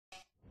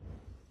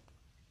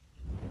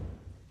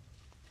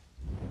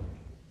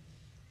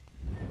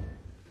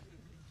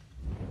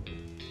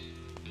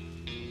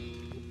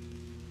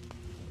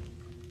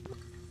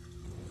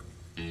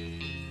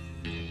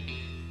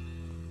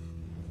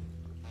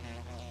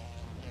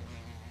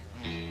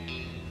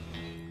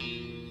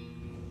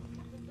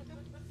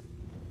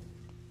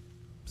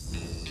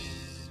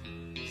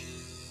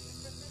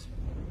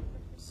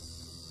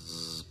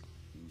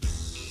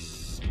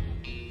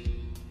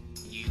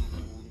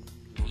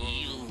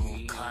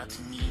taught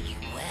me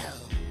well.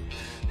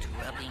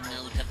 Dropping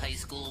out of high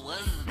school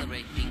was the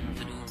right thing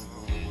to do.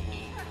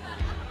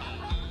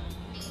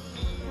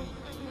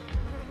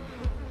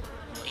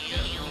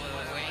 You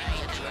were right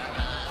to drop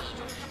out.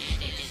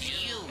 It is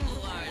you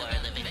who are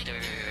the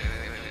victor.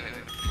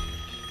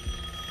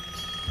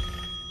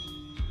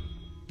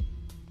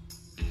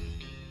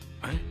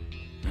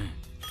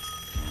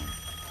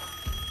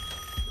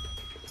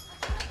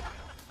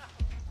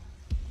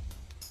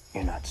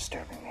 You're not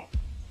disturbing me.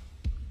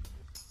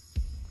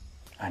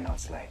 I know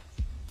it's late.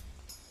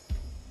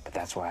 But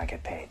that's why I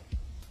get paid.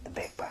 The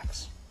big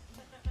bucks.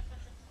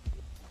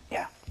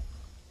 Yeah.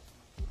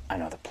 I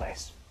know the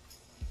place.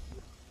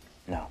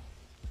 No.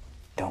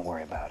 Don't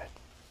worry about it.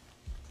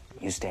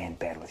 You stay in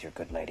bed with your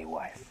good lady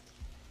wife.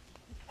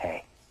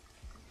 Hey.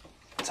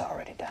 It's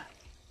already done.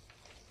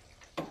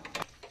 It's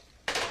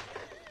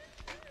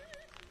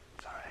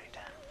already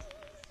done.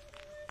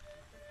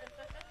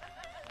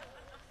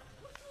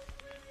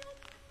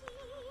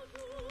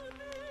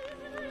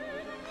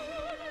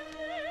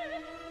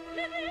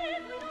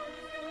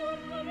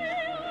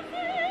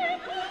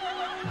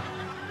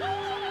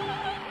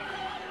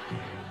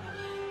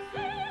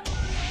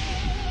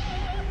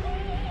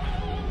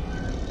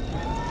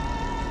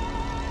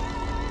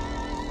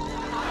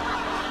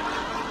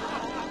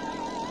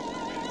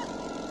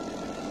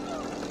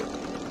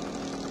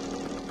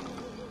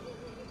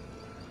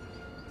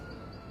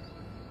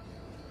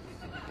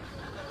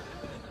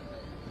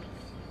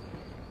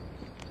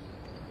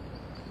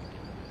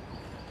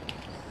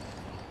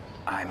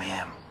 I'm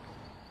him.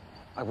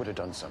 I would have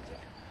done something,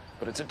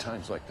 but it's at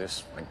times like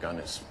this, my gun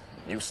is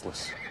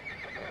useless.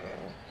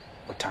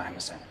 What time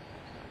is it?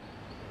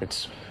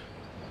 It's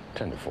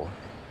 10 to 4.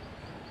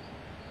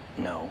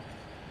 No.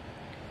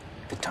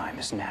 The time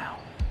is now.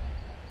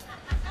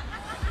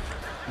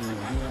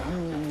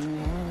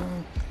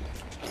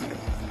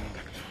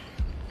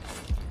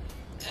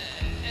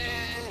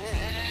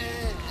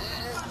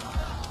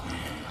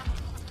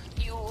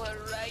 You were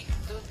right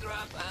to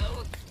drop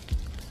out.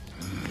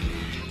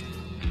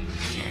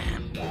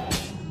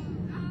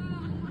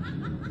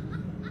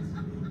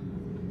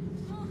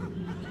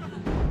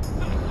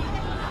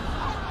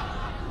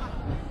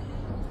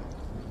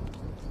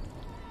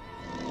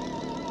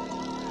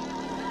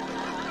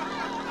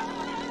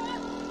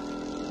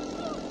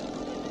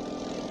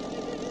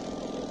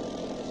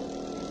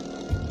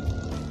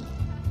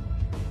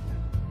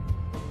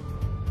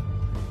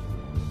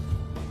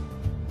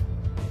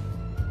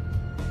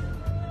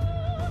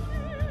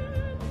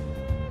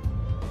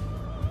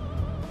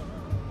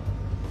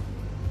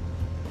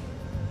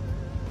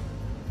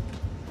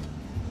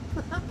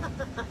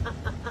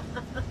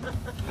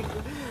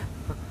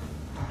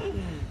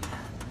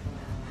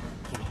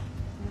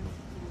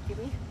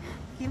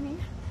 Gimme.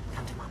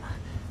 Come to mama.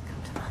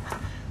 Come to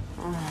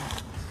mama.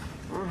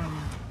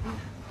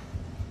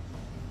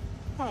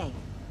 Hey.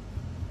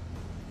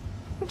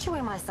 Weren't you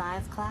in my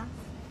science class?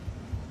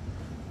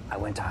 I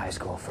went to high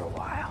school for a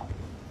while,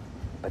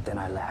 but then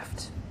I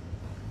left.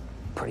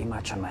 Pretty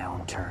much on my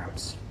own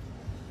terms.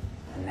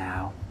 And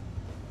now,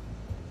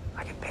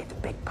 I get paid the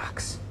big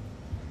bucks.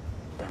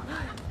 Don't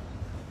I?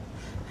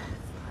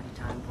 Party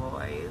time,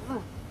 boys.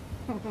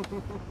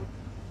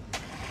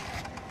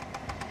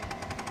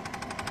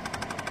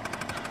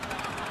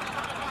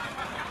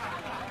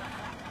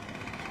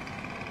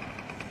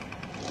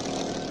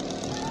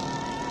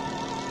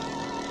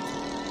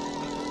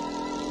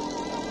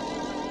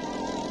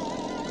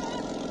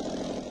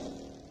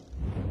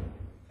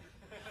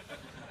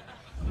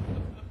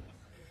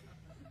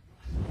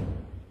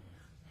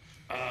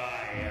 I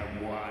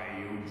am why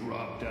you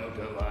dropped out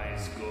of high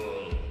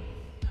school.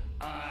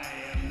 I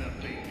am the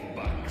big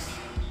bucks.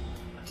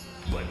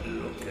 But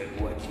look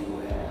at what you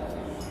have.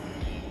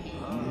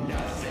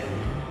 Nothing.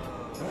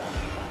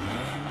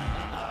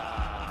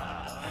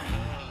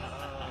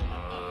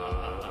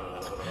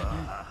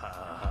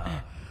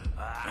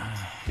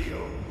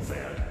 You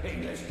failed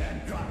English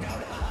and dropped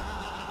out of high school.